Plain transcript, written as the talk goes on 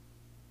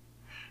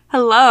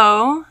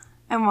Hello,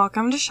 and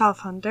welcome to Shelf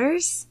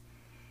Hunters.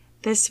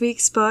 This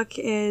week's book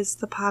is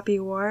The Poppy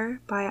War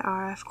by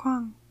R.F.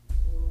 Kuang.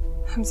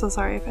 I'm so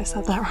sorry if I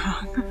said that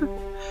wrong.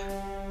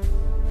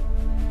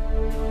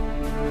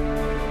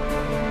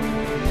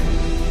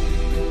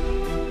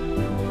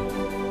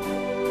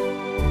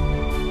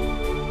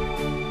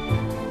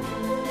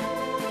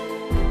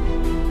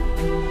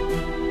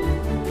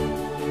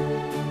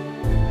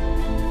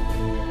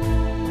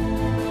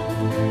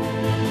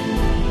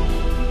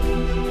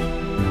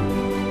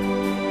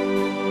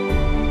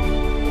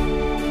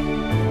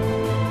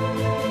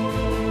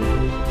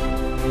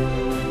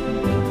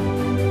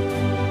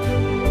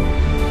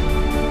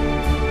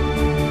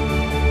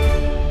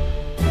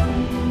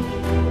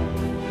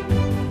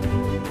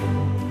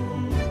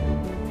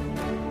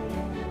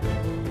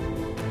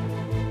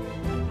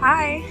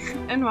 Hi,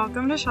 and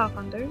welcome to Shelf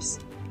Hunters.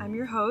 I'm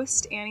your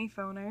host, Annie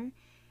Foner,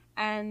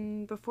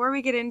 and before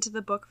we get into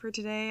the book for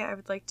today, I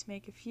would like to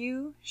make a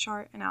few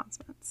short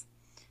announcements.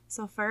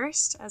 So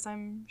first, as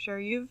I'm sure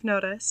you've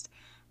noticed,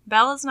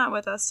 Belle is not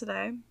with us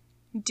today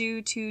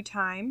due to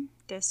time,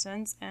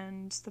 distance,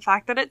 and the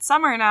fact that it's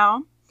summer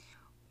now,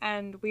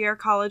 and we are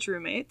college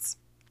roommates.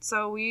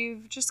 So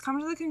we've just come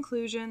to the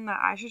conclusion that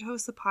I should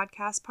host the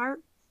podcast part,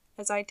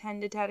 as I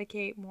tend to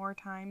dedicate more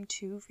time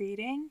to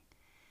reading.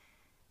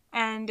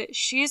 And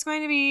she is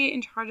going to be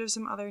in charge of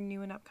some other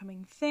new and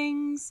upcoming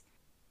things,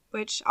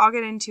 which I'll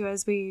get into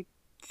as we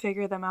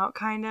figure them out,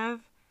 kind of.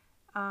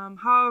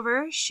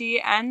 However,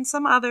 she and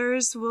some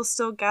others will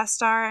still guest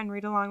star and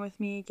read along with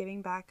me,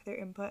 giving back their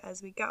input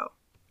as we go.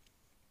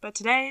 But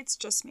today, it's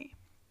just me.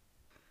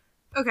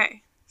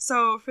 Okay,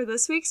 so for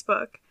this week's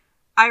book,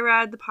 I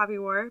read The Poppy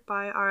War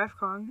by R.F.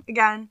 Kuang.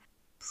 Again,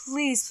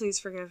 please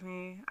forgive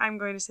me. I'm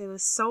going to say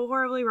this so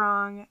horribly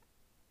wrong.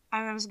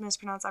 I'm going to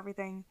mispronounce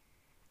everything.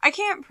 I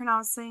can't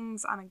pronounce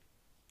things on a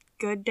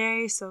good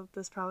day, so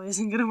this probably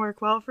isn't going to work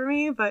well for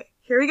me, but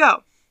here we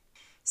go.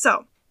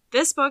 So,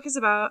 this book is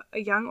about a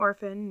young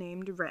orphan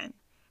named Rin,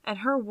 and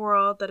her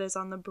world that is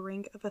on the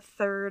brink of a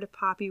third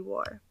Poppy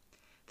War.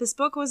 This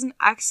book was an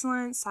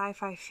excellent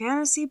sci-fi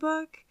fantasy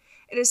book.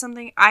 It is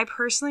something I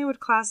personally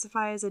would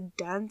classify as a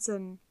dense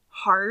and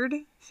hard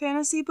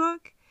fantasy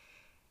book.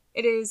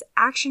 It is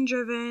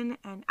action-driven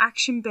and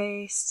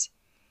action-based.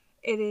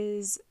 It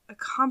is a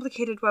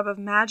complicated web of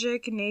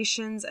magic,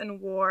 nations,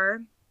 and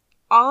war.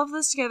 All of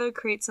this together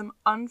creates some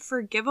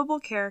unforgivable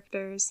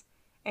characters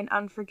and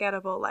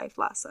unforgettable life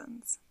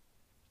lessons.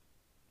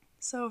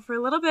 So for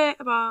a little bit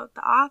about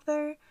the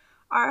author,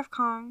 R.F.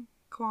 Kuang,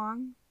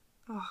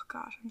 oh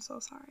gosh, I'm so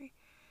sorry,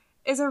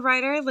 is a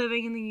writer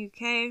living in the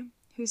UK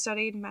who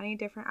studied many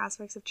different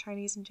aspects of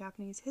Chinese and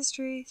Japanese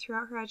history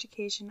throughout her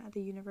education at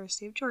the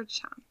University of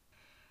Georgetown.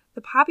 The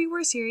Poppy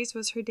War series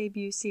was her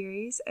debut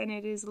series, and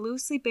it is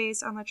loosely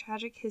based on the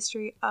tragic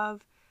history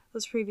of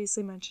those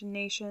previously mentioned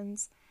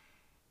nations.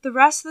 The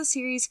rest of the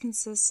series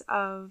consists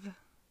of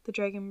The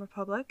Dragon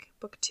Republic,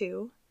 Book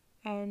 2,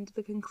 and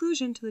the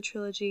conclusion to the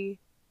trilogy,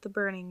 The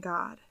Burning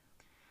God.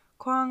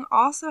 Kuang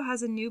also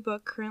has a new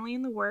book currently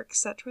in the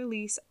works set to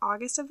release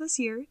August of this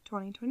year,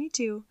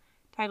 2022,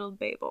 titled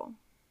Babel.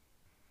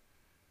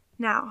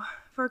 Now,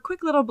 for a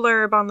quick little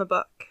blurb on the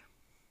book.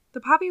 The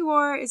Poppy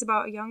War is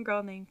about a young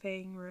girl named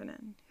Fang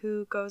Runan,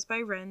 who goes by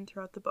Rin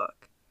throughout the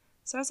book.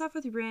 Starts off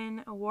with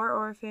Rin, a war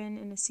orphan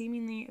in a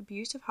seemingly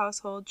abusive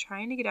household,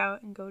 trying to get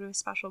out and go to a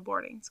special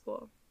boarding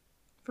school.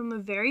 From the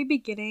very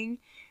beginning,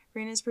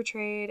 Rin is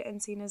portrayed and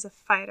seen as a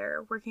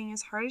fighter, working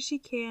as hard as she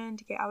can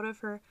to get out of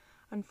her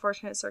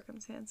unfortunate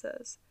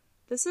circumstances.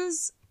 This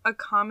is a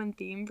common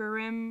theme for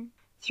Rin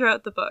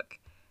throughout the book.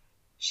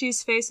 She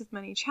is faced with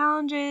many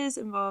challenges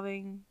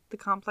involving the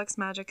complex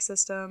magic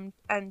system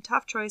and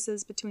tough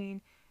choices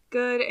between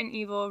good and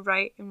evil,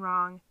 right and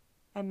wrong,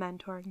 and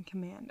mentor and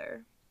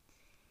commander.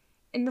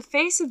 In the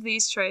face of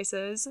these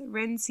choices,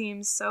 Rin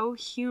seems so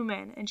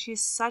human, and she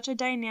is such a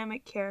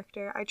dynamic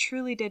character. I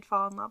truly did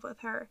fall in love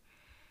with her.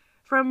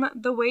 From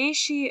the way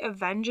she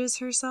avenges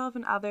herself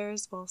and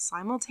others while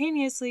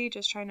simultaneously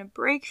just trying to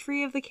break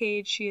free of the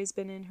cage she has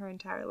been in her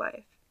entire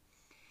life.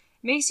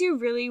 Makes you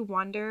really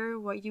wonder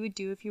what you would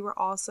do if you were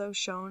also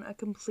shown a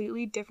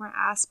completely different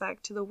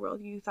aspect to the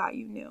world you thought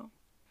you knew.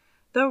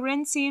 Though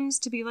Rin seems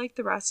to be like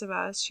the rest of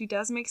us, she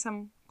does make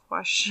some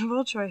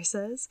questionable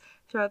choices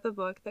throughout the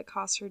book that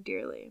cost her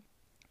dearly.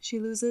 She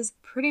loses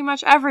pretty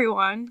much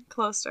everyone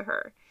close to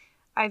her,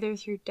 either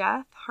through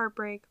death,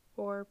 heartbreak,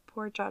 or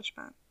poor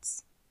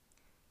judgments.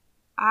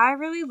 I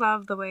really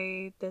love the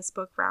way this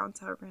book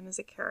rounds out Rin as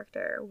a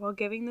character, while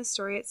giving the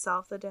story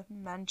itself the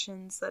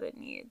dimensions that it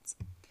needs.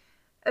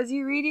 As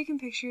you read, you can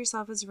picture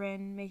yourself as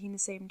Rin making the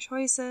same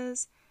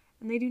choices,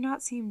 and they do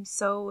not seem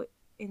so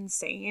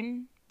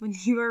insane when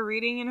you are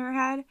reading in her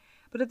head,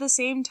 but at the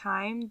same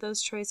time,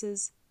 those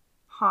choices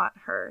haunt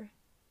her,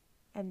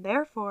 and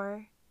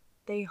therefore,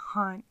 they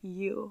haunt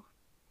you.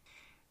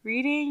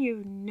 Reading, you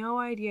have no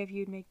idea if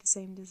you'd make the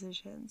same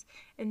decisions,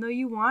 and though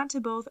you want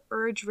to both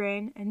urge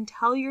Rin and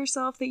tell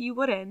yourself that you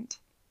wouldn't,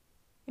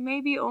 it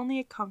may be only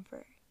a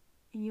comfort,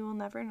 and you will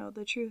never know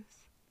the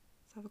truth.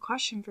 So I have a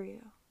question for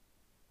you.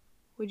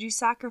 Would you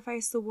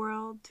sacrifice the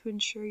world to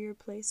ensure your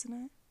place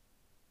in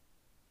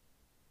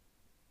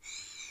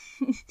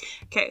it?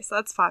 Okay, so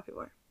that's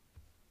popular.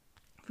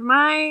 For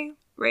my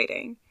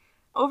rating,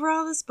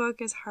 overall this book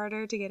is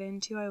harder to get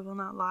into, I will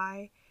not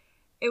lie.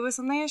 It was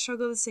something I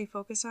struggled to stay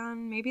focused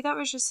on. Maybe that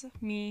was just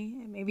me,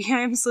 and maybe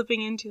I am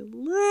slipping into a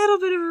little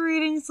bit of a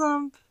reading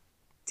slump.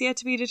 It's yet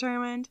to be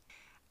determined.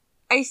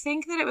 I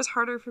think that it was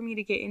harder for me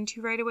to get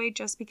into right away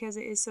just because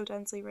it is so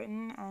densely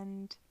written,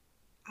 and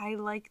I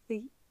like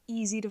the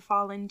easy to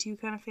fall into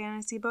kind of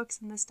fantasy books,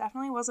 and this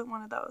definitely wasn't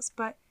one of those,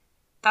 but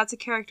that's a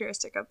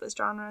characteristic of this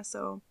genre,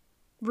 so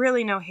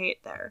really no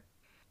hate there.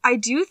 I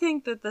do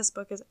think that this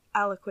book is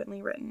eloquently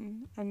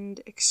written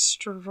and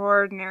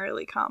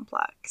extraordinarily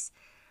complex.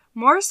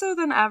 More so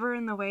than ever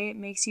in the way it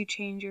makes you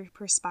change your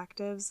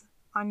perspectives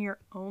on your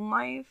own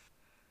life.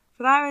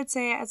 For that, I would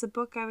say as a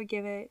book, I would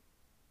give it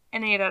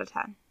an 8 out of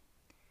 10.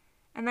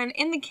 And then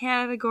in the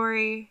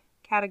category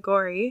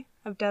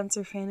of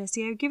denser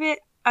fantasy, I would give it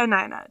a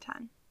 9 out of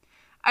 10.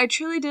 I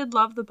truly did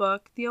love the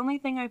book. The only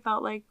thing I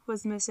felt like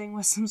was missing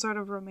was some sort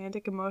of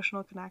romantic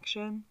emotional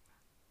connection.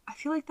 I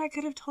feel like that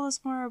could have told us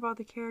more about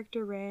the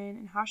character Rin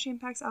and how she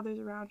impacts others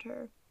around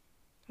her.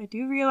 I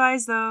do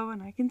realize, though,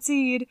 and I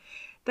concede,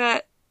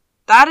 that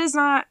that is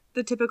not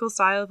the typical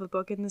style of a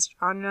book in this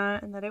genre,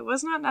 and that it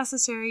was not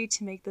necessary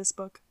to make this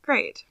book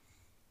great.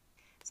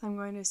 So I'm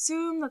going to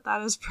assume that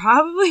that is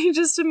probably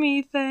just a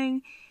me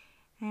thing,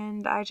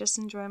 and I just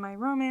enjoy my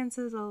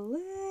romances a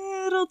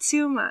little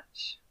too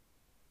much.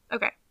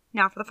 Okay,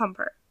 now for the fun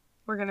part.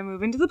 We're going to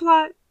move into the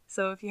plot,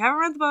 so if you haven't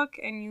read the book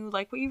and you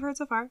like what you've heard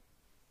so far,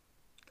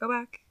 go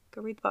back,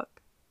 go read the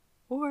book.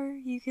 Or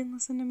you can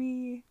listen to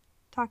me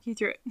talk you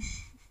through it.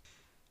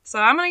 So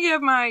I'm going to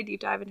give my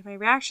deep dive into my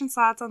reaction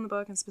thoughts on the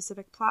book and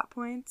specific plot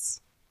points.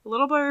 A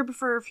little blurb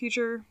for a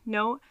future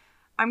note.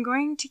 I'm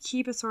going to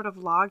keep a sort of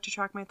log to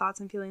track my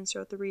thoughts and feelings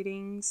throughout the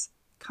readings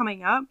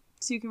coming up,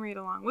 so you can read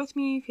along with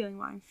me, feeling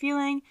what I'm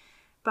feeling.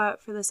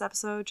 But for this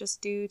episode, just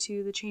due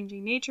to the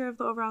changing nature of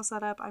the overall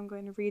setup, I'm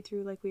going to read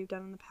through like we've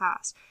done in the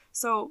past.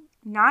 So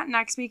not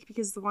next week,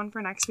 because the one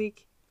for next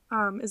week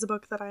is a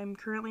book that I'm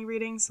currently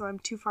reading, so I'm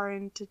too far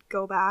in to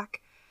go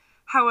back.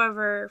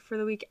 However, for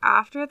the week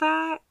after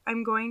that,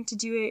 I'm going to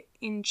do it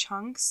in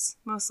chunks,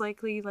 most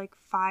likely like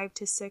 5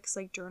 to 6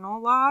 like journal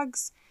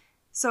logs,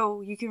 so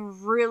you can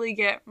really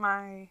get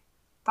my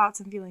thoughts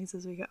and feelings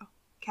as we go.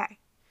 Okay.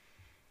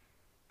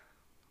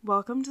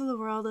 Welcome to the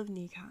world of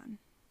Nikan.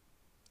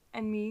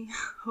 And me,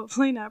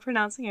 hopefully not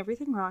pronouncing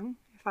everything wrong.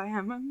 If I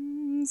am,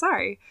 I'm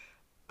sorry.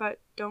 But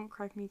don't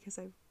correct me because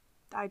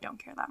I don't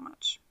care that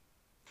much.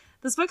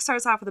 This book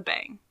starts off with a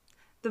bang.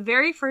 The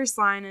very first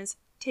line is,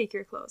 "Take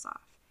your clothes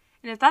off."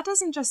 And if that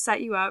doesn't just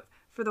set you up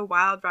for the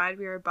wild ride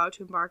we are about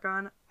to embark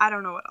on, I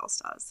don't know what else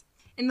does.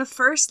 In the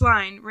first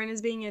line, Rin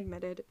is being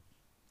admitted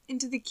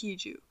into the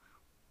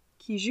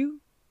Kiju,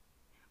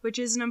 which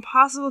is an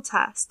impossible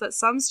test that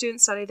some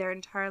students study their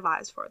entire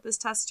lives for. This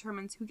test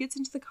determines who gets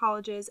into the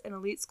colleges and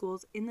elite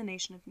schools in the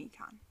nation of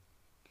Nikan.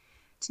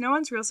 To no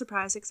one's real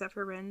surprise except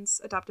for Rin's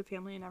adoptive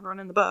family and everyone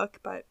in the book,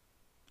 but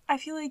I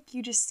feel like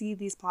you just see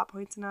these plot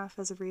points enough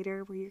as a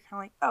reader where you're kind of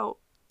like, oh,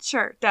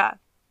 sure, duh.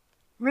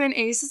 Rin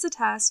aces the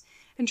test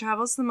and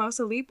travels to the most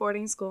elite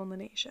boarding school in the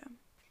nation.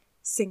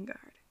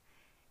 Singard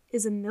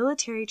is a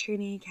military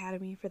training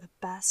academy for the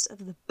best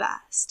of the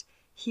best.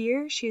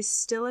 Here, she is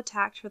still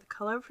attacked for the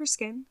color of her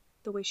skin,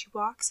 the way she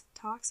walks,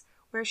 talks,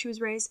 where she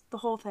was raised, the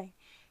whole thing.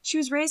 She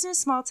was raised in a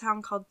small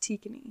town called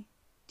Tikani.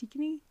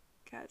 Tikani?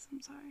 Guys,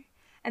 I'm sorry.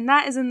 And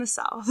that is in the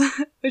south,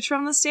 which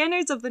from the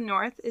standards of the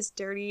north is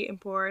dirty and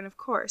poor. And of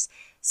course,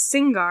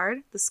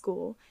 Singard, the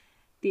school,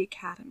 the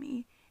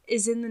academy,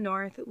 is in the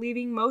north,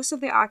 leaving most of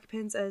the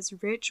occupants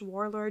as rich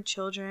warlord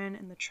children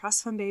and the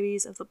trust fund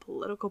babies of the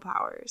political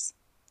powers.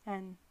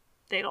 And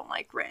they don't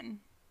like Rin.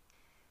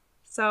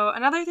 So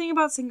another thing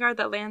about Singard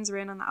that lands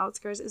Rin on the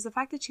outskirts is the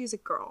fact that she's a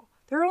girl.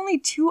 There are only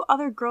 2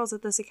 other girls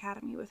at this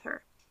academy with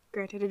her.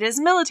 Granted, it is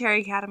a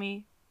military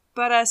academy,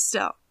 but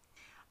still.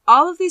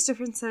 All of these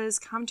differences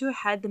come to a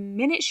head the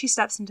minute she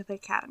steps into the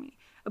academy.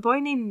 A boy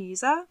named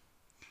Niza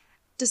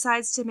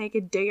decides to make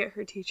a dig at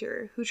her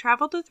teacher, who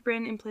traveled with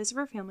Rin in place of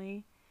her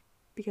family,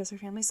 because her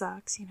family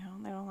sucks, they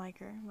don't like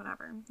her,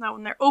 whatever. Not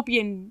when they're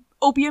opium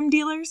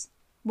dealers.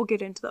 We'll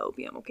get into the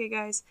opium, okay,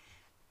 guys?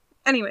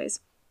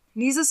 Anyways,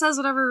 Niza says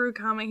whatever rude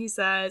comment he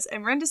says,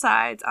 and Rin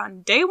decides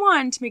on day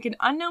 1 to make an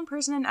unknown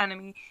person an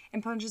enemy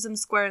and punches him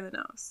square in the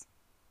nose.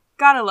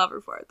 Gotta love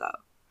her for it, though.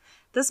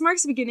 This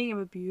marks the beginning of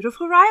a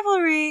beautiful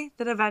rivalry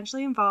that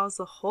eventually involves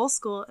the whole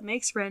school and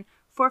makes Rin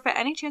forfeit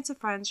any chance of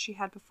friends she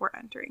had before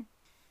entering.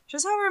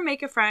 Just however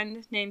make a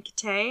friend named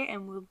Kite,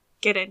 and we'll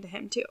get into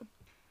him too.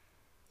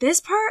 This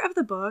part of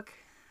the book,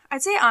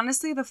 I'd say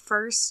honestly the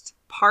first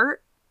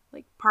part,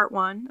 like part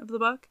 1 of the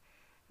book,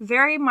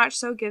 very much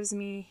so gives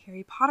me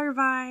Harry Potter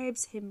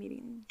vibes, him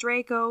meeting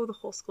Draco, the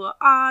whole school at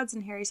odds,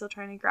 and Harry still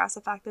trying to grasp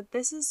the fact that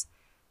this is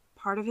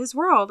part of his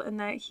world and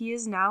that he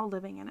is now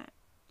living in it.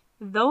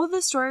 Though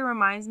the story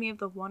reminds me of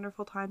the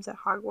wonderful times at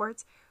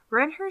Hogwarts,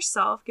 Rin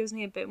herself gives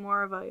me a bit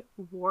more of a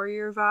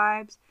warrior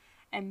vibes,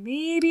 and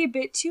maybe a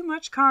bit too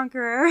much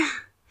conqueror.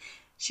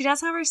 She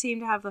does, however, seem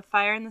to have the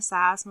fire and the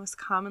sass most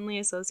commonly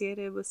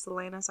associated with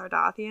Celaena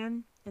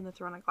Sardathian in the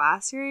Throne of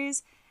Glass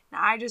series,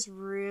 and I just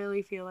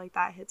really feel like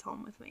that hits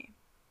home with me.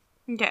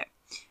 Okay,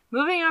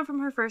 moving on from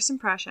her first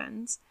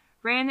impressions,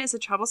 Rin is a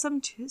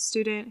troublesome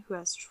student who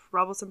has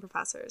troublesome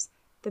professors.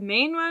 The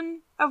main one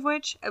of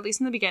which, at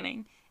least in the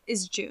beginning,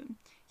 is June.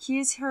 He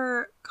is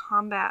her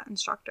combat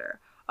instructor,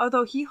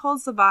 although he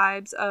holds the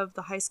vibes of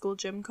the high school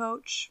gym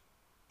coach.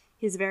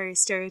 He's very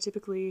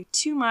stereotypically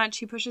too much.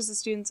 He pushes the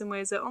students in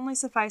ways that only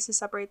suffice to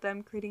separate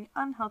them, creating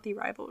unhealthy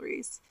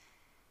rivalries.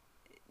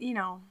 You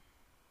know,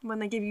 when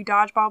they give you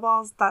dodgeball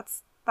balls,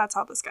 that's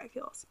how this guy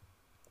feels.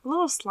 A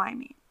little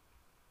slimy.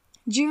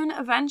 June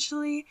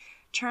eventually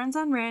turns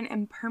on Rin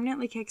and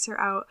permanently kicks her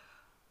out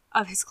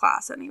of his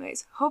class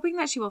anyways, hoping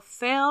that she will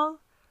fail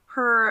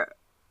her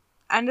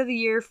end of the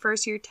year,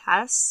 first year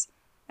tests,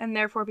 and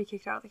therefore be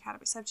kicked out of the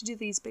academy. So I have to do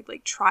these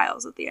big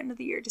trials at the end of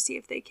the year to see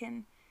if they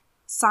can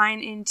sign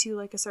into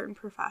a certain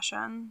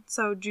profession.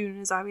 So June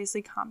is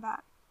obviously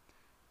combat.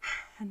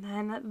 And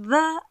then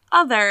the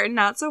other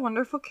not so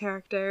wonderful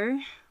character,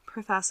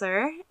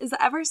 professor, is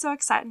the ever so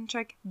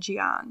eccentric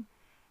Jiang.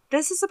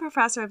 This is a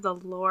professor of the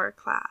lore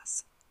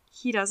class.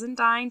 He doesn't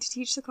deign to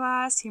teach the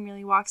class. He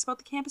merely walks about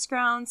the campus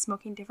grounds,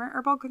 smoking different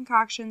herbal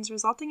concoctions,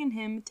 resulting in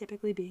him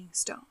typically being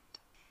stoned.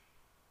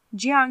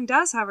 Jiang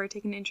does, however,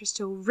 take an interest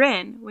to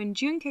Rin when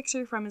June kicks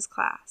her from his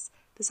class.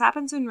 This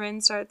happens when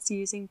Rin starts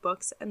using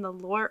books in the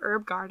lore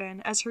herb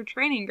garden as her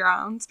training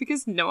grounds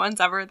because no one's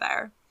ever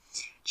there.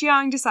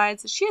 Jiang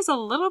decides that she has a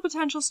little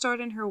potential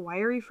stored in her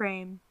wiry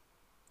frame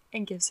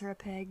and gives her a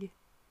pig.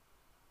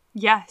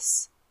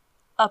 Yes,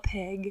 a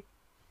pig.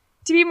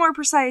 To be more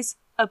precise,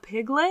 a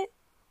piglet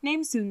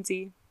named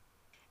Sunzi.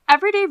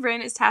 Every day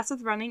Rin is tasked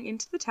with running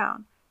into the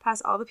town,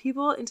 past all the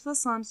people into the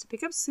slums to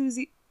pick up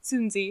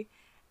Sunzi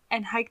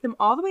and hike them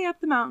all the way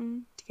up the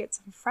mountain to get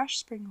some fresh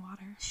spring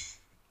water.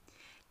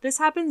 This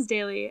happens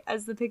daily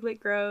as the piglet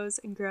grows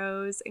and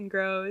grows and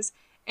grows,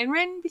 and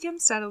Rin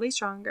becomes steadily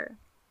stronger.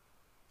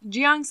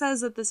 Jiang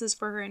says that this is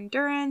for her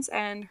endurance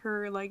and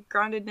her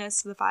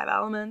groundedness to the 5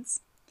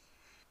 elements.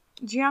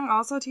 Jiang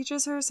also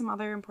teaches her some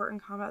other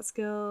important combat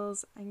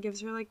skills and gives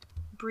her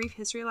brief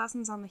history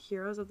lessons on the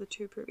heroes of the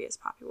 2 previous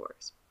Poppy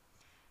Wars.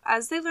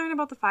 As they learn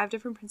about the 5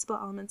 different principal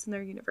elements in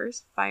their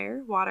universe,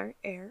 fire, water,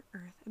 air,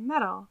 earth, and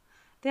metal,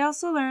 they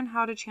also learn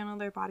how to channel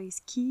their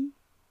body's ki,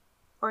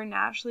 or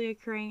naturally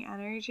occurring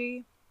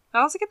energy. They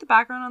also get the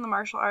background on the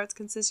martial arts,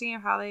 consisting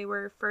of how they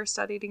were first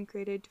studied and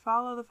created to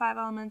follow the 5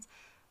 elements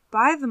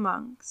by the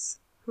monks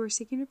who were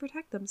seeking to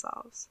protect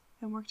themselves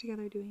and work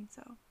together doing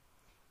so.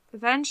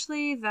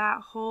 Eventually,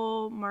 that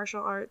whole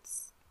martial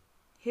arts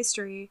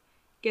history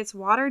gets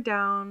watered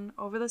down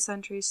over the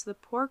centuries to the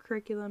poor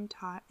curriculum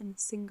taught in the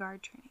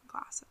Singard training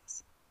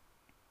classes.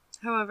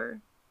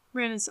 However,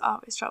 Rin is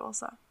always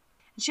troublesome,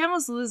 and she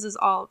almost loses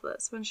all of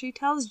this when she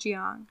tells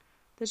Jiang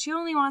that she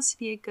only wants to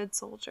be a good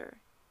soldier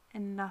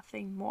and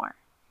nothing more.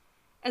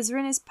 As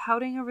Rin is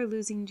pouting over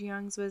losing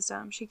Jiang's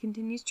wisdom, she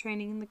continues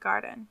training in the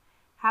garden,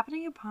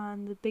 happening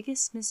upon the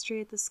biggest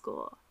mystery at the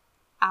school,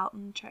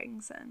 Alton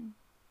Changsen,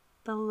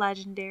 the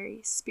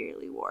legendary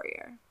Spearly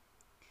warrior.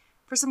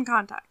 For some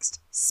context,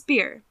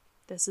 Spear,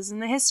 this is in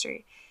the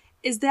history,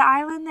 is the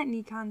island that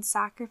Nikan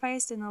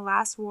sacrificed in the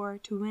last war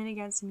to win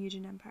against the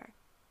Mugen Empire.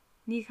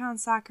 Nikan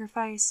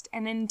sacrificed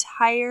an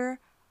entire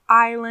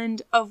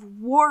island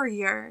of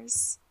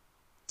warriors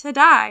to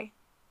die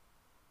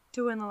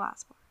to win the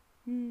last war.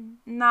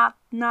 Not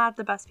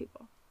the best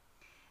people.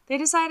 They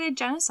decided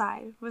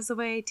genocide was the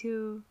way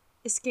to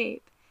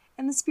escape,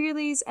 and the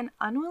Spearleys, an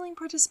unwilling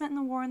participant in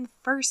the war in the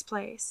first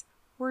place,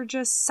 were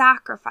just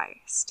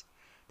sacrificed.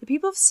 The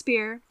people of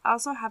Spear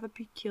also have a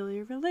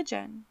peculiar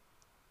religion,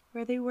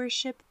 where they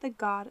worship the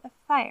god of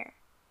fire,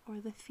 or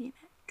the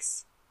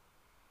phoenix.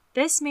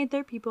 This made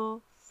their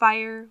people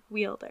fire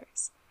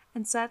wielders,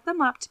 and set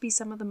them up to be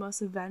some of the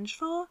most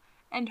vengeful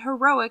and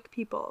heroic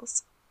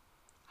peoples.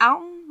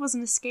 Alton was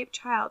an escaped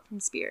child from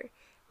Spear,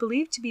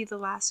 believed to be the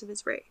last of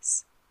his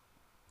race.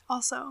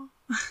 Also,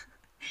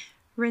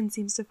 Rin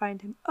seems to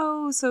find him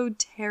oh so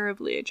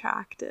terribly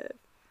attractive,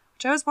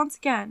 which I was once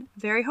again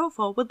very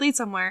hopeful would lead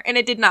somewhere, and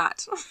it did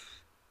not.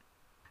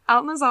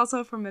 Alton is also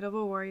a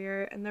formidable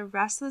warrior, and the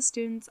rest of the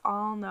students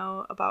all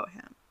know about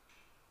him.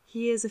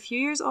 He is a few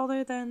years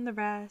older than the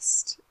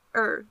rest,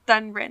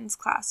 than Rin's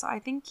class, so I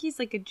think he's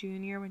a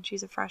junior when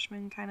she's a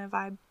freshman kind of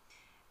vibe.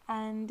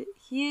 And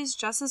he is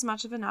just as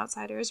much of an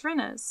outsider as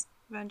Rin is.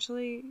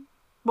 Eventually,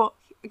 well,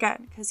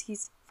 again, because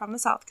he's from the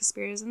south, because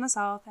Spirit is in the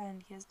south,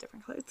 and he has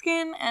different colored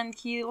skin, and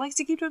he likes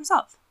to keep to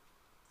himself.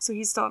 So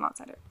he's still an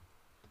outsider.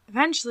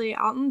 Eventually,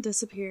 Alton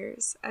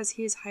disappears as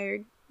he is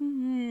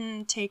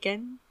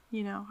taken,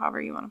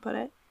 however you want to put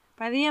it,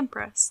 by the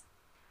Empress.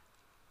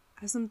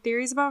 I have some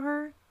theories about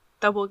her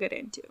that we'll get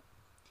into.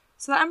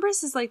 So the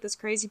Empress is this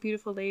crazy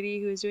beautiful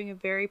lady who is doing a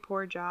very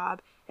poor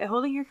job at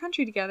holding her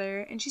country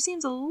together, and she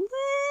seems a little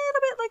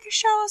bit like a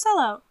shallow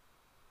sellout.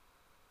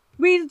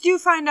 We do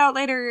find out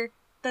later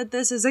that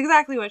this is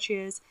exactly what she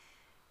is,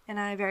 and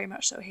I very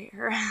much so hate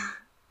her.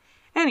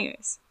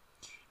 Anyways,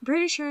 I'm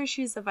pretty sure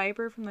she's the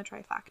Viper from the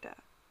Trifecta.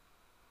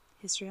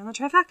 History on the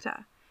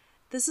Trifecta.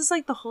 This is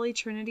like the holy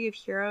trinity of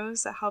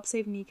heroes that helped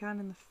save Nikan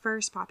in the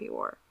first Poppy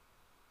War.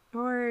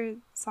 Or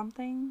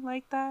something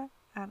like that.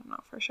 I don't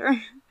know for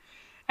sure.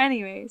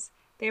 Anyways,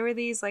 they were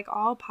these like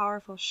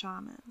all-powerful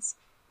shamans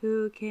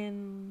who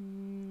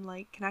can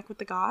like connect with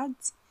the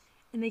gods.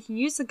 And they can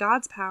use the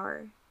gods'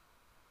 power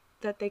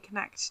that they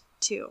connect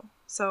to.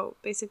 So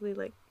basically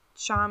like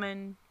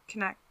shaman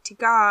connect to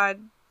God,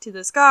 to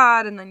this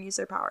god, and then use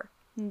their power.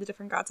 And the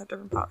different gods have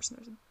different powers, and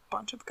there's a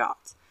bunch of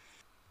gods.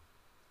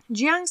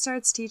 Jiang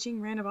starts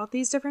teaching Rin about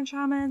these different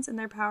shamans and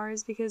their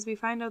powers because we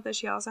find out that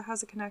she also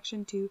has a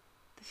connection to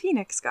the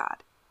Phoenix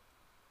god,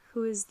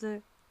 who is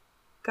the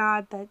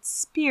god that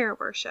Spear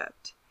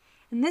worshipped.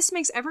 And this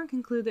makes everyone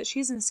conclude that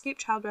she's an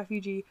escaped child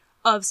refugee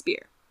of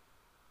Spear.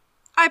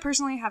 I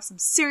personally have some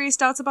serious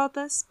doubts about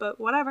this, but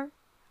whatever.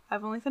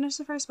 I've only finished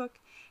the first book.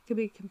 Could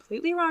be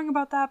completely wrong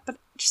about that, but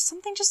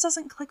something just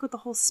doesn't click with the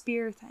whole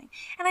Spear thing.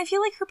 And I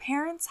feel like her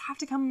parents have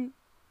to come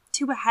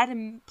to a head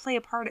and play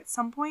a part at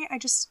some point. I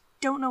just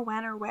don't know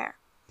when or where.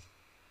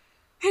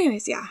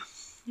 Anyways, yeah.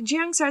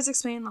 Jiang starts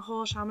explaining the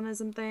whole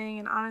shamanism thing,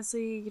 and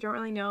honestly, you don't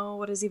really know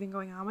what is even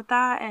going on with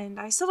that, and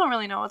I still don't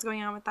really know what's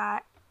going on with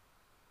that.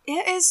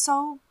 It is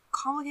so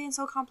complicated and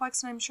so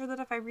complex, and I'm sure that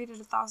if I read it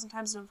 1,000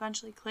 times, it'll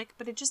eventually click,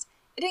 but it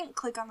didn't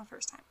click on the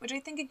first time, which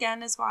I think,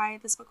 again, is why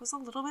this book was a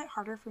little bit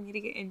harder for me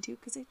to get into,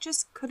 because I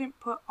just couldn't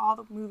put all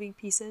the moving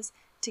pieces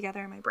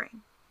together in my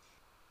brain.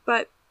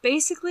 But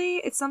basically,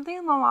 it's something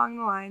along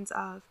the lines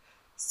of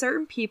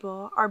certain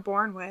people are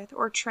born with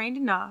or trained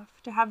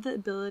enough to have the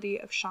ability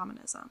of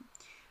shamanism,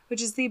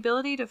 which is the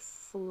ability to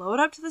float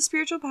up to the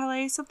spiritual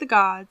place of the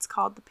gods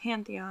called the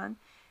Pantheon.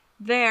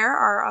 There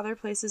are other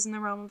places in the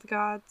realm of the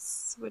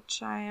gods,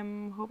 which I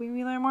am hoping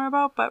we learn more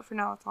about, but for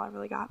now, that's all I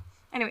really got.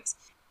 Anyways,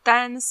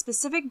 then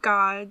specific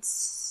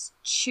gods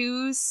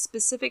choose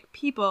specific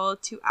people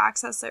to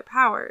access their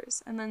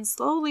powers, and then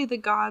slowly the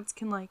gods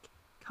can, like,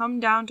 come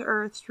down to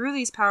earth through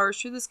these powers,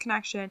 through this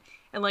connection,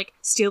 and, like,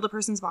 steal the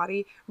person's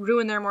body,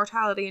 ruin their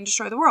mortality, and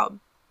destroy the world.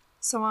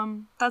 So,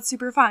 that's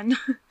super fun.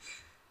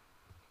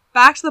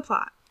 Back to the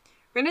plot.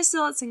 Rin is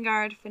still at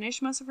Singard,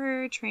 finished most of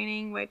her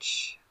training,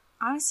 which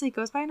honestly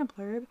goes by in a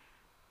blurb,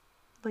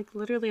 like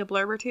literally a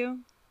blurb or two,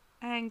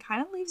 and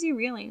kind of leaves you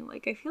reeling.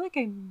 Like, I feel like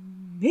I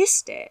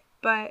missed it,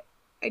 but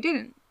I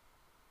didn't.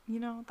 You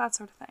know, that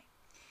sort of thing.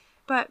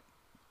 But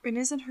Rin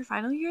is in her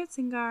final year at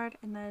Singard,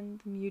 and then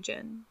the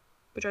Mujin,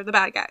 which are the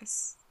bad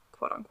guys,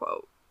 quote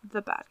unquote.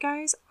 The bad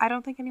guys? I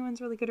don't think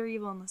anyone's really good or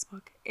evil in this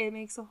book. It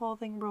makes the whole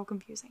thing real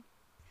confusing.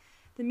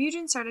 The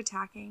Mujin start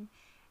attacking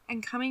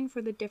and coming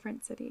for the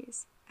different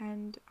cities.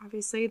 And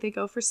obviously they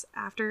go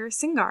after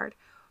Singard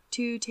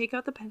to take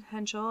out the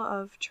potential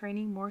of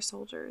training more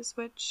soldiers,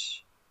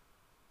 which,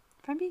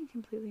 if I'm being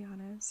completely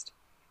honest,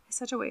 is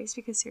such a waste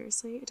because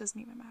seriously, it doesn't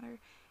even matter.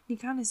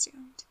 Nikan is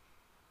doomed.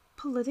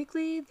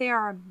 Politically, they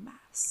are a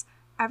mess.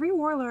 Every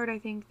warlord, I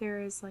think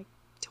there is like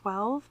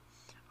 12,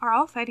 are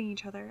all fighting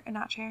each other and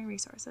not sharing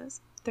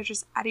resources. They're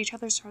just at each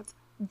other's throats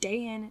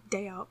day in,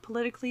 day out.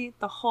 Politically,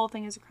 the whole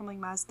thing is a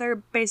crumbling mess. They're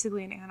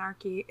basically an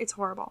anarchy. It's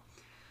horrible.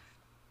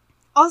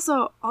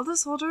 Also, all the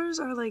soldiers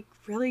are like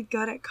really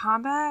good at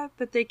combat,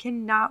 but they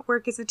cannot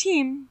work as a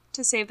team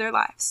to save their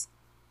lives.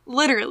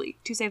 Literally,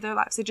 to save their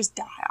lives. They just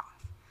die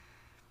off.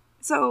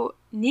 So,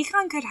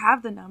 Nikan could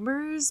have the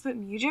numbers, but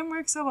Mujin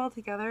works so well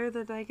together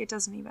that like it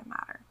doesn't even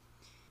matter.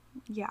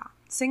 Yeah,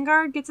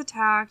 Singard gets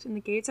attacked, and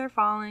the gates are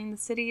falling, the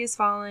city is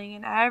falling,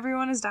 and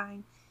everyone is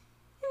dying.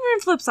 And then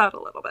flips out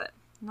a little bit,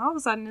 and all of a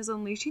sudden is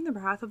unleashing the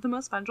wrath of the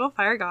most vengeful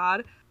fire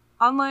god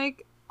on,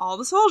 like, all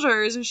the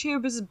soldiers, and she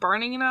was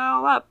burning it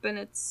all up, and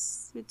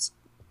it's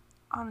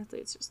honestly,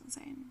 it's just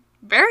insane.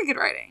 Very good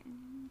writing.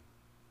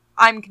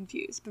 I'm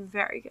confused, but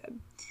very good.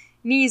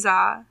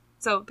 Niza,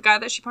 so the guy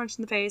that she punched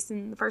in the face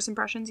in the first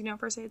impressions, you know,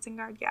 first aid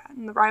Singard, yeah,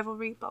 and the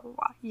rivalry, blah, blah,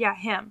 blah. Yeah,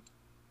 him.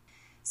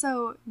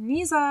 So,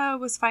 Niza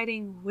was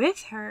fighting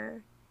with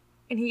her,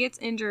 and he gets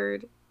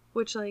injured,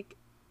 which, like,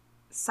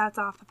 sets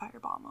off the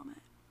fireball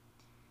moment.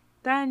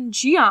 Then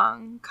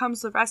Jiang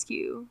comes to the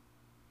rescue,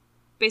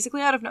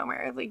 basically out of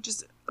nowhere, like,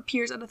 just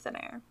appears out of thin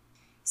air,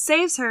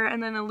 saves her,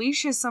 and then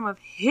unleashes some of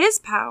his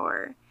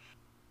power.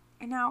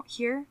 And now,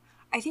 here,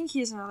 I think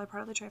he is another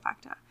part of the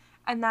Trifecta.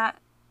 And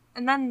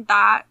then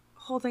that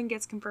whole thing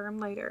gets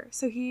confirmed later.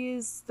 So he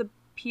is the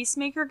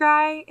peacemaker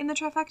guy in the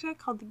Trifecta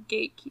called the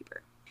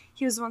Gatekeeper.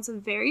 He was once a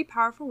very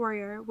powerful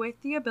warrior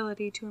with the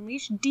ability to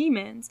unleash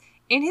demons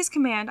in his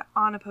command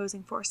on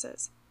opposing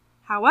forces.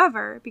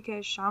 However,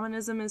 because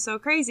shamanism is so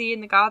crazy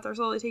and the gods are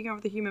slowly taking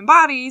over the human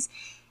bodies,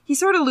 he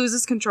sort of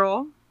loses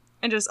control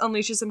and just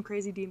unleashes some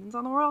crazy demons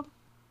on the world.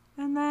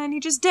 And then he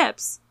just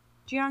dips.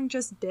 Jiang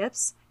just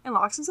dips and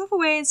locks himself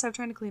away instead of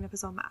trying to clean up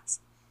his own mess.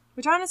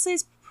 Which honestly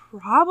is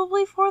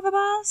probably for the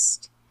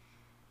best.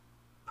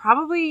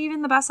 Probably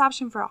even the best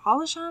option for all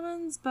the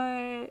shamans,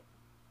 but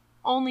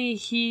only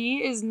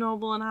he is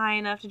noble and high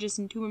enough to just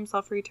entomb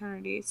himself for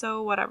eternity.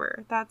 So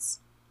whatever. That's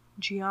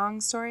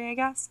Jiang's story, I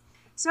guess.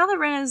 So now that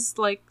Rin is,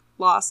 like,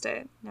 lost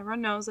it.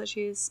 Everyone knows that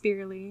she is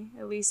Spearly,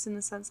 at least in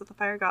the sense that the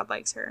fire god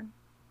likes her.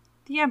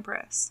 The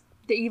Empress,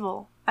 the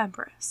evil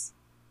Empress,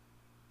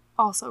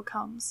 also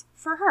comes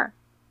for her.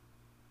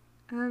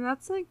 And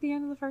that's like the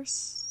end of the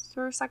first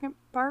or second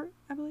part,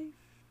 I believe.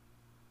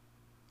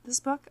 This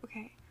book,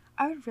 okay,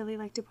 I would really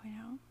like to point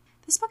out,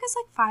 this book is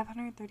like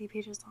 530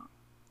 pages long.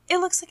 It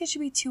looks like it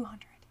should be 200,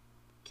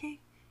 okay?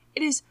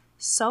 It is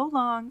so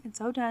long and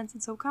so dense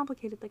and so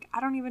complicated. Like,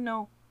 I don't even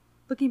know,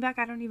 looking back,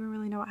 I don't even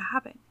really know what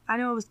happened. I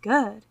know it was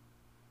good,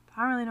 but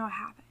I don't really know what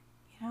happened,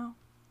 you know?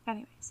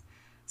 Anyways,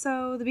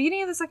 so the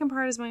beginning of the second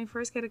part is when we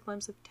first get a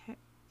glimpse of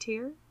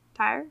Tyr?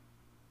 I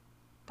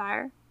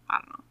don't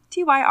know.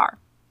 Tyr.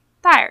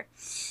 Tyr.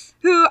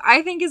 Who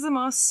I think is the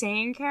most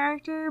sane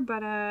character,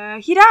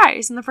 but he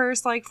dies in the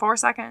first, 4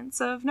 seconds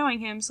of knowing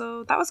him,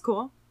 so that was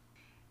cool.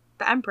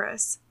 The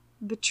Empress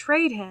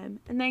betrayed him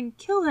and then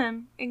killed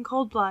him in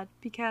cold blood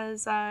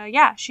because,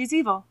 she's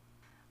evil.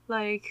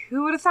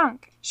 Who would have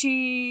thunk?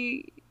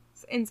 She's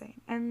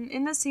insane. And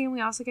in this scene,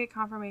 we also get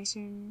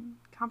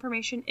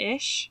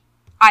confirmation-ish,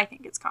 I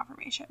think it's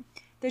confirmation,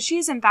 that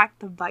she's in fact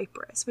the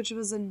Viperess, which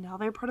was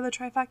another part of the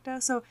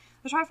trifecta. So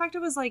the trifecta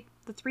was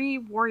the 3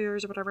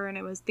 warriors or whatever, and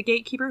it was the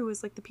gatekeeper, who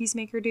was the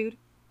peacemaker dude,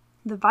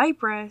 the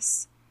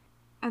Viperess,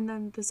 and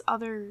then this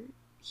other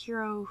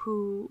hero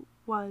who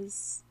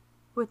was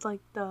with the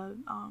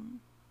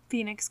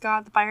Phoenix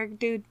god, the fire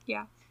dude,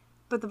 yeah.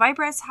 But the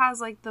Viperess has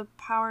the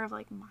power of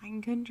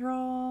mind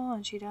control,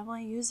 and she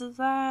definitely uses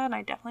that, and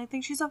I definitely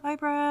think she's a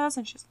Viperess,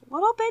 and she's a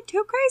little bit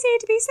too crazy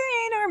to be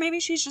sane, or maybe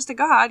she's just a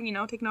god,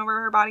 taking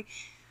over her body.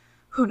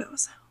 Who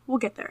knows? We'll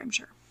get there, I'm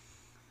sure.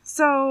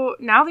 So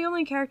now the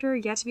only character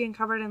yet to be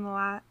uncovered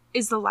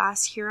is the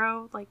last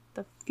hero,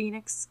 the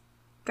Phoenix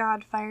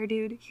god fire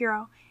dude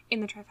hero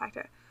in the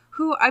trifecta,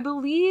 who I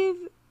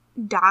believe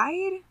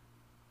died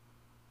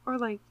or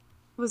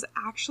was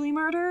actually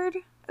murdered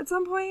at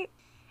some point.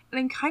 And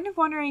I'm kind of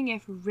wondering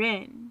if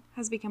Rin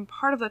has become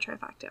part of the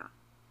trifecta.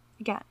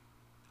 Again,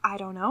 I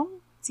don't know.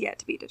 It's yet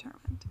to be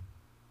determined.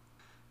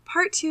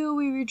 Part 2,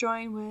 we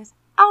rejoin with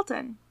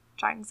Alton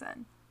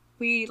Jangsen.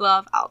 We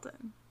love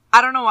Alton.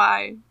 I don't know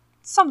why.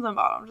 Something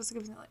about him just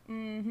gives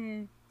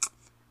me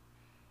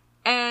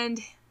And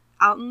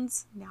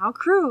Alton's now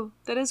crew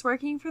that is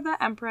working for the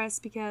Empress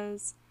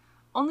because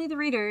only the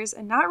readers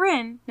and not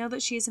Rin know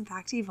that she is in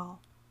fact evil.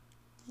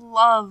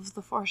 Love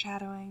the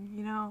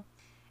foreshadowing,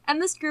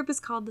 And this group is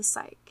called the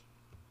Psyche.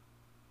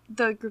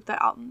 The group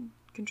that Alton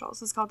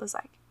controls is called the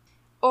Psyche.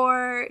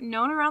 Or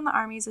known around the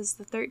armies as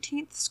the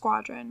 13th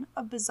Squadron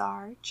of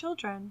Bizarre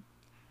Children.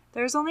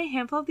 There's only a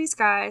handful of these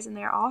guys, and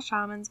they're all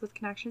shamans with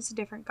connections to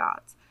different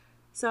gods.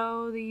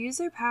 So they use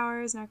their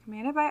powers and are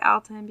commanded by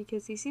Alton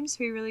because he seems to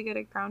be really good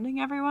at grounding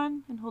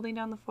everyone and holding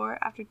down the fort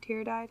after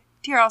Tyr died.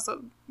 Tyr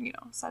also,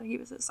 said he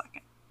was his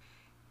second.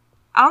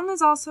 Alton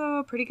is also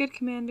a pretty good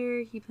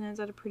commander. He plans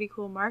out a pretty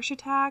cool march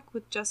attack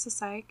with just the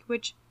Psyche,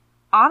 which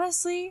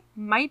honestly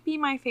might be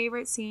my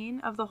favorite scene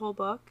of the whole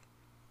book,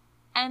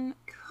 and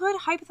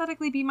could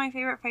hypothetically be my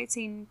favorite fight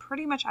scene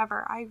pretty much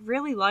ever. I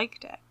really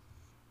liked it.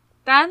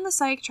 Then the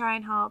Psyche try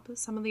and help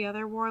some of the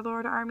other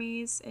warlord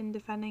armies in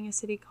defending a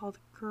city called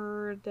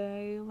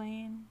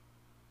Kurdalane.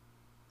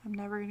 I'm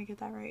never going to get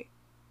that right.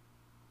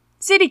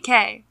 City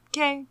K.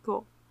 Okay,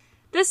 cool.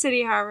 This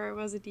city, however,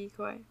 was a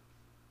decoy.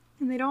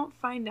 And they don't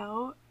find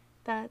out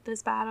that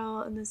this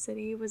battle in the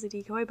city was a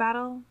decoy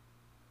battle.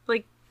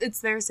 It's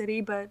their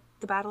city, but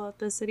the battle at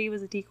this city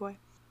was a decoy.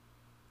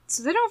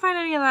 So they don't find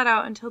any of that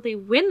out until they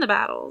win the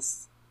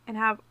battles and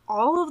have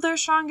all of their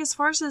strongest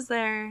forces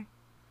there.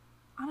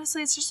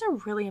 Honestly, it's just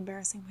a really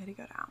embarrassing way to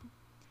go down.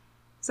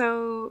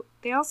 So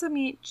they also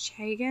meet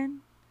Chagan,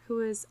 who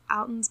is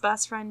Alton's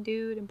best friend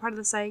dude and part of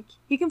the Psyche.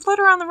 He can float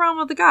around the realm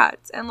of the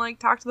gods and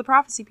talk to the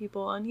prophecy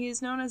people, and he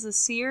is known as the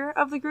seer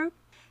of the group.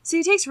 So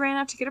he takes Ran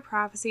up to get a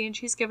prophecy, and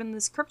she's given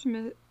this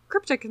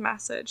cryptic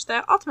message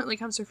that ultimately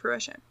comes to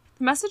fruition.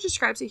 The message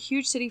describes a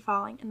huge city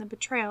falling and the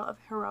betrayal of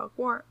heroic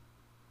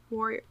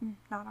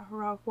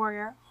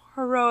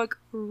heroic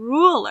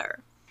ruler.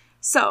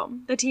 So,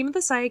 the team of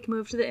the Psyche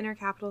move to the inner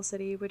capital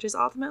city, which is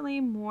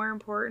ultimately more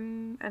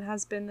important and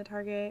has been the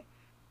target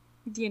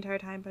the entire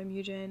time by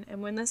Mugen.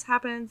 And when this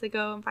happens, they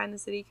go and find the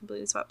city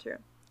completely swept through.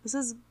 This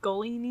is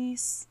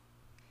Golinice.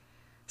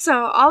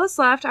 So, all that's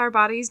left are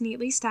bodies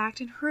neatly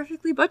stacked and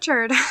horrifically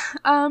butchered.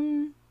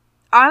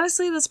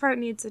 Honestly, this part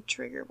needs a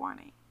trigger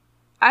warning.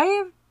 I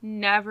have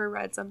never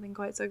read something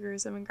quite so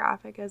gruesome and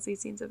graphic as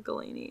these scenes of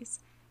Golinice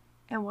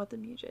and what the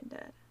Mugen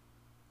did.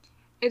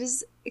 It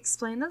is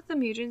explained that the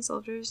Mugen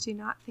soldiers do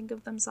not think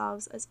of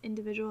themselves as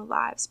individual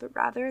lives, but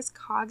rather as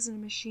cogs in a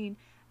machine,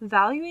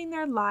 valuing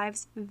their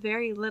lives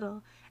very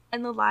little,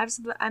 and the lives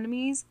of the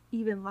enemies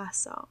even less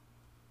so.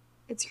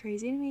 It's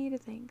crazy to me to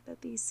think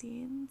that these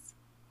scenes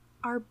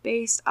are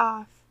based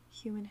off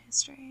human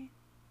history.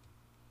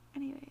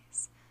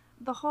 Anyways,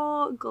 the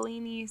whole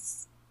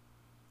Golinice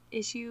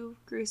issue,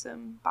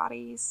 gruesome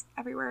bodies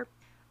everywhere.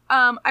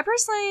 I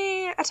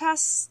personally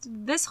attest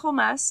this whole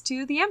mess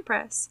to the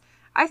Empress.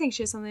 I think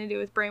she has something to do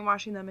with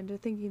brainwashing them into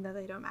thinking that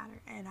they don't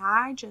matter. And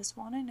I just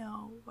want to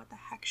know what the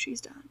heck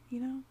she's done, you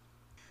know?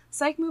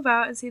 Psyche move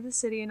out and see the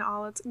city in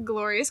all its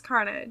glorious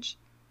carnage.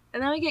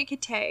 And then we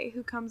get Kate,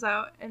 who comes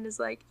out and is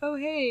like, oh,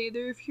 hey,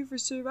 they're a few for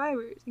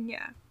survivors. And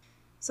yeah.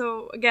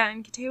 So,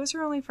 again, Kate was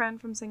her only friend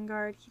from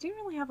Singard. He didn't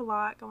really have a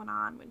lot going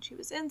on when she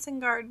was in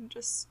Singard.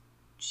 Just,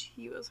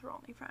 he was her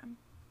only friend.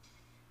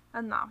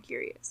 And now,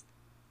 here he is.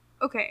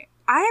 Okay,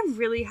 I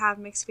really have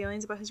mixed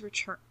feelings about his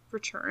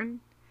return.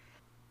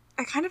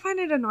 I kind of find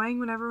it annoying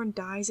when everyone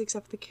dies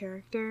except the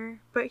character.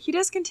 But he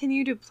does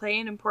continue to play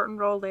an important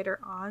role later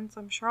on,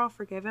 so I'm sure I'll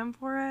forgive him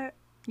for it.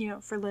 You know,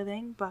 for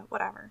living, but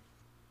whatever.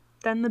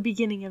 Then the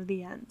beginning of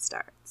the end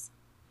starts.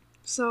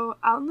 So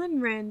Alton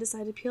and Rin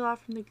decide to peel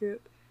off from the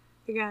group.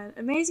 Again,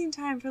 amazing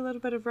time for a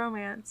little bit of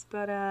romance,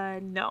 but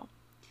no.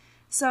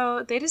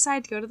 So they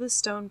decide to go to the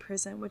stone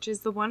prison, which is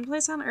the one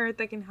place on Earth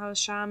that can house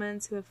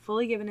shamans who have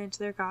fully given into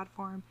their god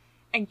form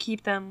and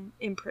keep them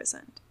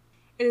imprisoned.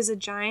 It is a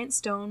giant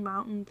stone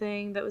mountain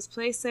thing that was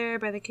placed there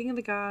by the king of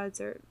the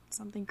gods or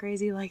something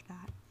crazy like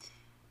that.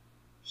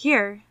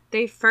 Here,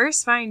 they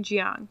first find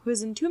Jiang, who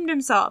has entombed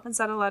himself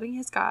instead of letting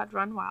his god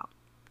run wild.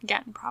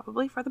 Again,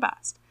 probably for the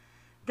best.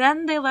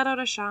 Then they let out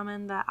a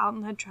shaman that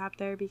Alton had trapped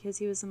there because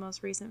he was the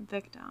most recent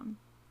victim.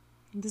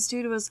 This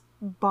dude was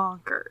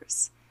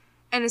bonkers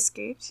and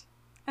escaped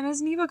and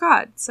is an evil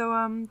god.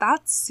 So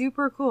that's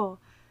super cool.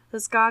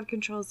 This god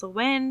controls the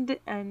wind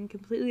and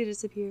completely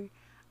disappeared.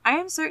 I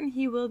am certain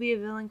he will be a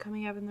villain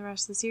coming up in the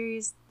rest of the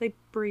series. They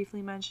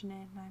briefly mention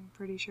it, and I'm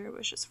pretty sure it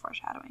was just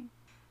foreshadowing.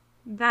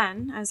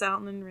 Then, as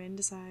Alton and Rin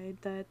decide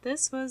that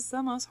this was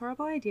the most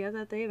horrible idea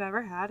that they've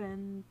ever had,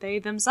 and they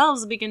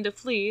themselves begin to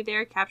flee, they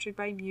are captured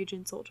by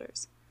Mugen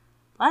soldiers.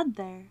 Led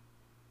there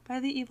by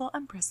the evil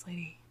Empress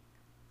Lady.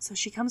 So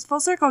she comes full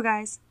circle,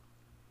 guys.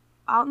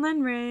 Alton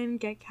and Rin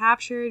get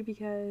captured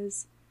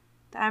because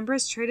the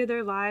Empress traded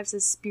their lives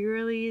as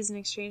spiralies in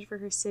exchange for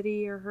her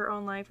city or her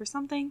own life or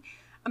something.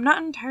 I'm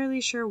not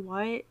entirely sure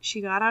what she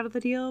got out of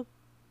the deal,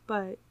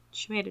 but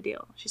she made a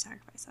deal. She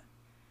sacrificed them.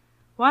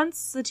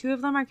 Once the two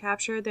of them are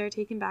captured, they're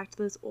taken back to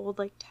this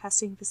old,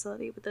 testing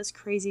facility with this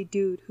crazy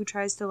dude who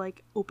tries to,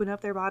 open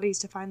up their bodies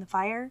to find the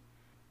fire.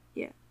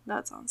 Yeah,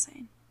 that's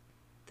insane.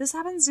 This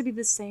happens to be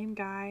the same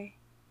guy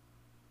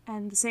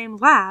and the same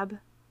lab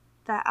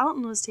that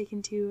Alton was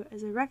taken to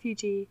as a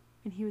refugee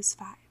when he was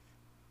 5.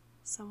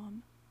 So,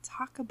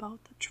 talk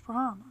about the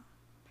trauma.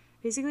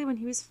 Basically, when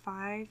he was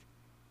 5,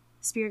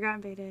 Spear got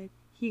invaded,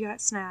 he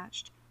got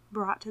snatched,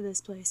 brought to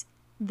this place,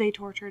 they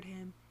tortured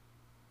him,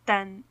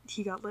 then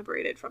he got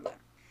liberated from there.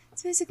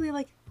 It's basically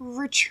like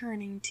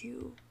returning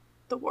to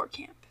the war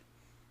camp.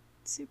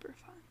 Super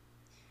fun.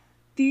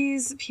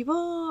 These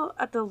people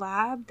at the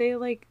lab,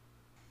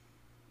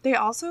 they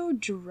also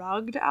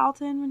drugged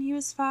Alton when he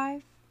was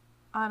 5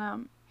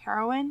 on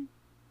heroin.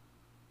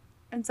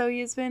 And so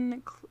he's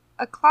been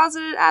a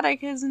closeted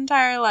addict his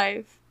entire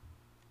life.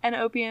 And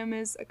opium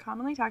is a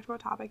commonly talked about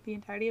topic the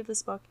entirety of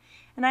this book.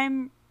 And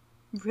I'm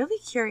really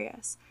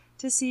curious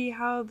to see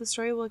how the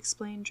story will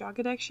explain drug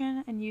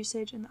addiction and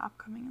usage in the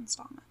upcoming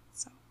installment.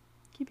 So,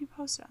 keep you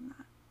posted on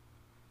that.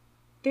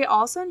 They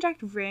also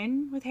inject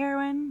Rin with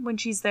heroin when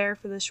she's there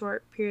for the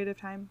short period of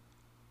time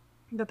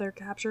that they're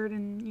captured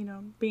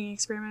and, being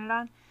experimented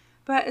on.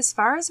 But as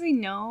far as we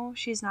know,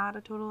 she's not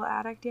a total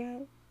addict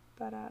yet.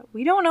 But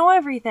we don't know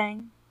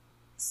everything.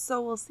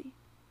 So we'll see.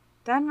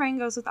 Then Rin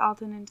goes with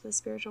Alton into the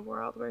spiritual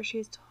world where she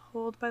is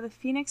told by the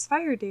Phoenix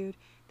Fire Dude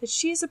that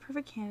she is a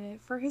perfect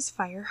candidate for his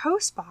fire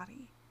host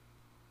body.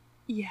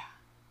 Yeah.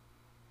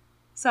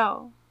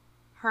 So,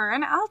 her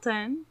and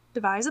Alton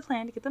devise a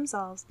plan to get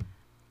themselves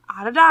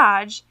out of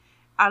Dodge,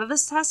 out of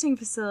this testing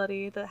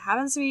facility that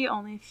happens to be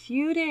only a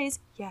few days,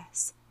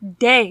 yes,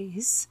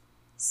 days,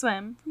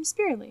 swim from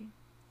Spearly,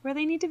 where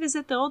they need to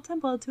visit the old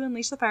temple to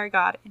unleash the fire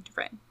god into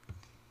Rin.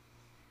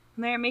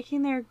 When they are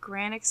making their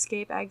grand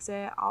escape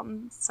exit,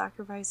 Alton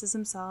sacrifices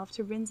himself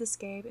to Rin's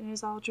escape and it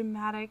is all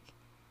dramatic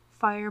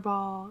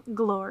fireball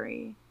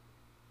glory.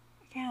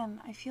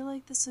 Again, I feel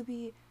like this would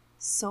be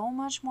so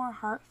much more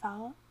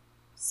heartfelt,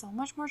 so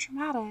much more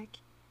traumatic,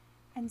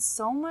 and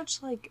so much,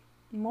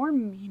 more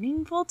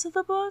meaningful to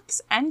the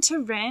books and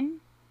to Rin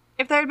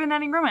if there had been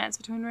any romance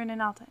between Rin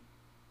and Alton.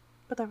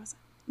 But there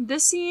wasn't.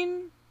 This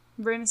scene,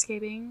 Rin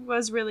escaping,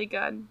 was really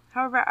good.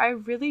 However, I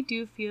really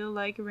do feel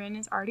like Rin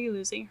is already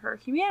losing her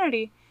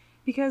humanity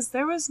because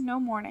there was no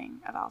mourning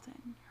of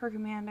Alton, her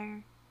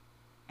commander,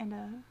 and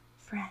a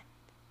friend.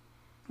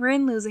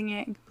 Rin, losing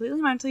it and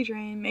completely mentally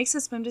drained, makes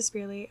a swim to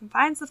Spearly and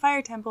finds the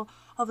fire temple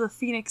of the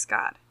Phoenix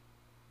god.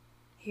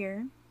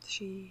 Here,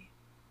 she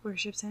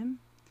worships him,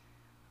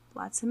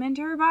 lets him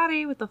into her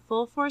body with the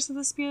full force of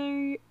the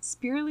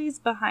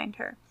Spearlies behind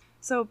her.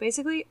 So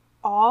basically,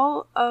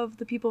 all of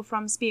the people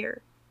from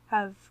Spear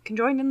have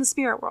conjoined in the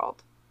spirit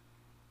world,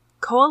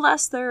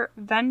 coalesced their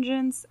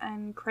vengeance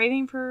and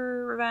craving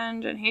for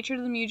revenge and hatred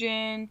of the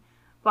Mugen,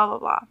 blah blah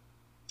blah.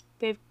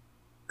 They've,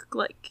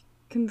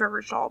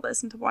 converged all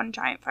this into one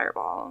giant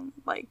fireball,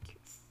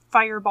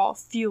 fireball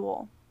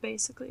fuel,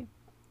 basically.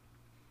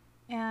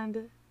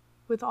 And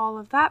with all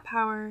of that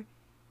power,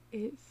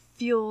 it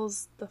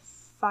fuels the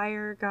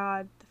fire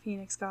god, the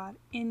phoenix god,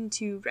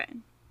 into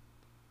Rin.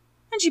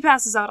 And she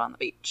passes out on the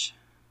beach.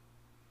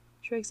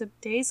 She wakes up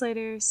days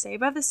later,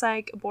 saved by the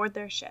Psyche, aboard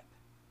their ship.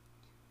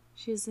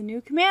 She is the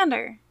new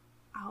commander.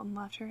 Alton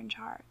left her in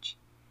charge,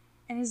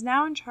 and is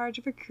now in charge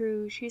of a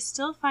crew she is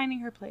still finding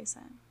her place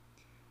in.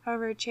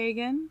 However,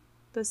 Chagan,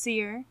 the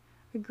seer,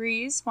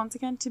 agrees once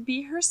again to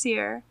be her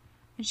seer,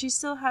 and she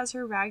still has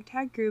her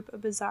ragtag group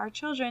of bizarre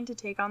children to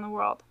take on the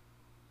world.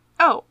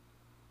 Oh,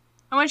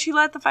 and when she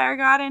let the fire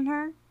god in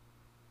her,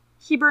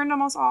 he burned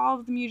almost all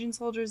of the Mugen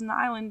soldiers in the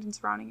island and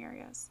surrounding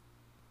areas,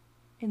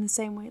 in the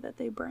same way that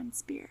they burned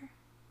Spear.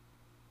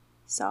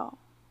 So,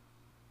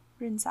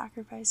 Rin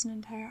sacrificed an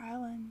entire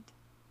island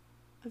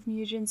of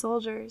Mugen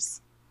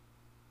soldiers,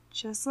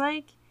 just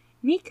like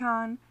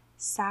Nikan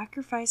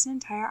sacrificed an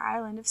entire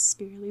island of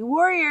Spearly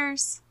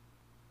warriors.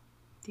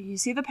 Do you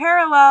see the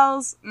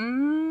parallels?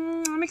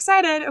 I'm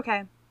excited.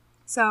 Okay,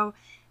 so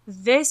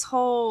this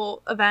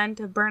whole event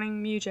of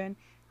burning Mugen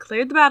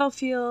cleared the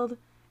battlefield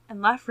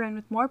and left Rin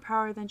with more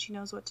power than she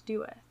knows what to do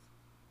with,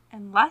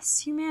 and less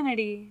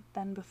humanity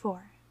than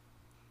before.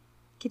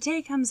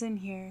 Kite comes in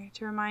here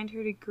to remind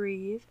her to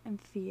grieve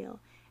and feel,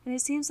 and it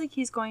seems like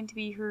he's going to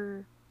be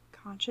her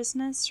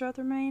consciousness throughout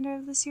the remainder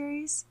of the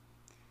series.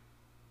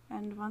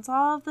 And once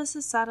all of this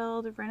is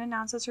settled, Rin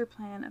announces her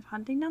plan of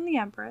hunting down the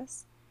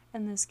Empress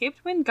and the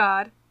escaped Wind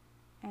God,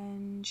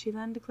 and she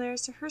then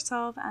declares to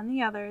herself and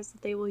the others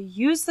that they will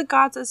use the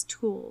gods as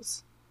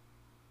tools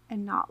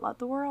and not let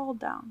the world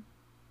down.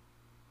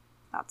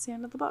 That's the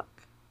end of the book.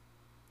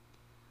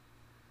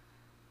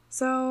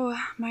 So,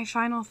 my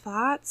final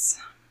thoughts.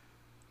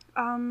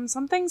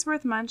 Some things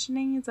worth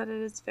mentioning is that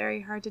it is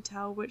very hard to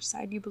tell which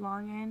side you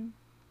belong in,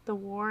 the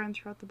war and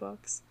throughout the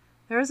books.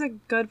 There was a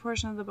good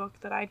portion of the book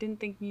that I didn't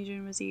think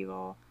Mugen was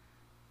evil.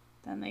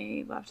 Then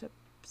they left a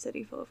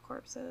city full of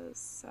corpses,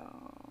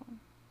 so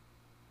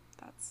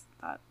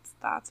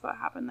that's what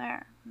happened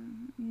there.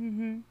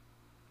 Mm-hmm.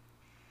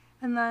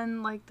 And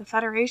then, like, the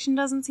Federation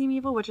doesn't seem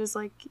evil, which is,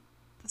 like,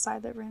 the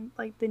side that ran,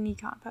 like, the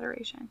Nikan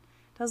Federation.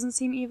 Doesn't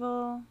seem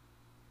evil.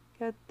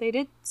 They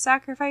did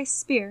sacrifice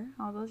Spear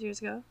all those years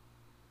ago.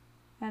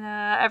 And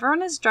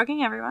everyone is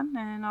drugging everyone,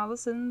 and all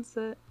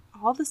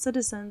the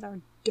citizens are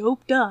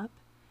doped up,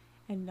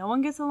 and no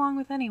one gets along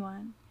with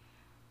anyone.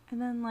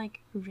 And then, like,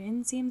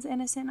 Rin seems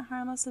innocent and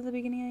harmless at the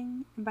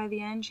beginning, and by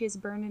the end she has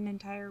burned an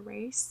entire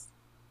race.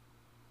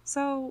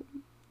 So,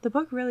 the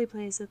book really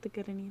plays with the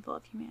good and evil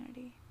of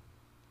humanity.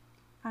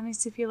 I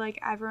honestly feel like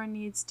everyone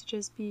needs to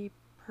just be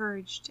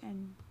purged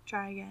and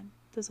try again.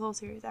 This whole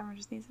series, everyone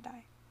just needs to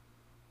die.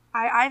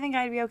 I think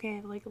I'd be okay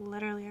if, like,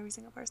 literally every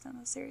single person in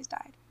this series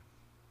died.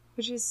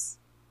 Which is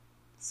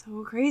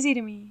so crazy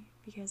to me,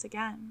 because,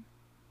 again,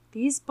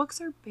 these books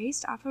are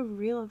based off of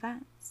real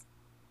events.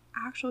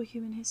 Actual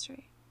human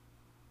history.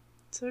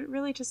 So it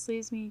really just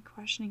leaves me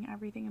questioning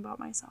everything about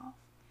myself,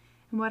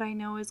 and what I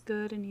know is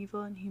good and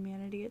evil in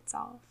humanity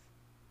itself.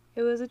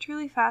 It was a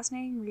truly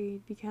fascinating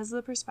read because of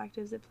the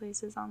perspectives it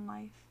places on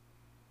life.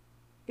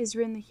 Is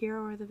Rin the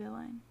hero or the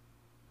villain?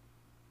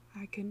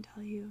 I couldn't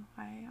tell you.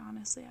 I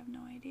honestly have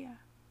no idea.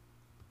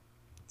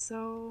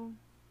 So,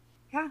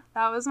 yeah,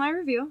 that was my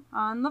review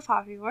on the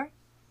Poppy War.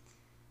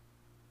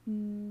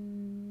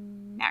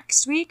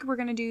 Next week, we're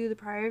going to do The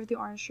Priory of the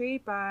Orange Tree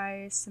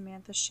by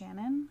Samantha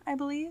Shannon, I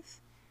believe.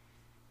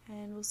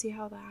 And we'll see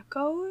how that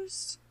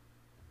goes.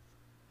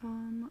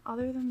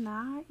 Other than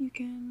that, you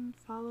can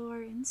follow our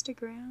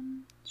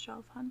Instagram,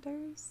 Shelf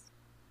Hunters.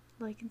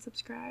 Like and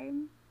subscribe.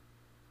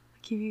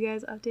 I'll keep you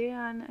guys updated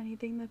on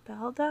anything that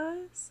Belle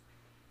does.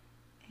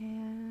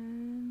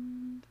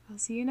 And I'll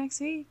see you next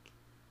week.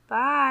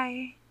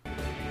 Bye!